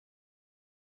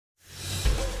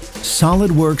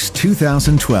SolidWorks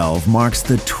 2012 marks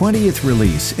the 20th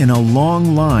release in a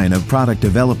long line of product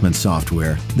development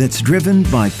software that's driven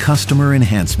by customer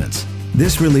enhancements.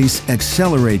 This release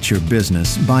accelerates your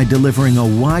business by delivering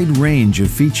a wide range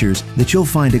of features that you'll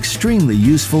find extremely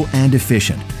useful and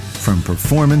efficient, from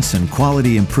performance and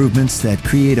quality improvements that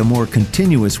create a more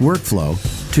continuous workflow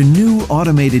to new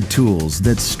automated tools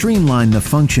that streamline the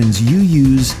functions you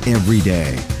use every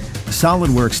day.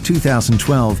 SolidWorks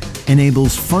 2012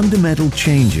 enables fundamental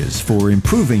changes for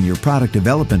improving your product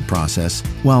development process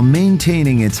while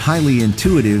maintaining its highly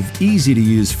intuitive,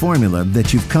 easy-to-use formula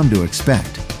that you've come to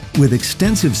expect. With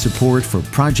extensive support for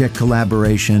project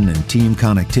collaboration and team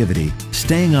connectivity,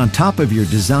 staying on top of your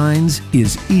designs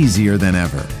is easier than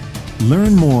ever.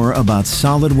 Learn more about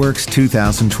SolidWorks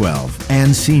 2012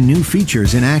 and see new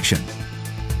features in action.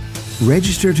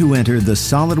 Register to enter the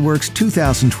SolidWorks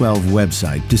 2012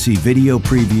 website to see video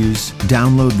previews,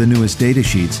 download the newest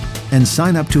datasheets, and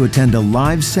sign up to attend a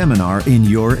live seminar in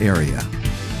your area.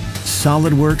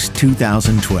 SolidWorks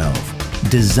 2012.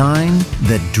 Design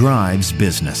that drives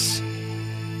business.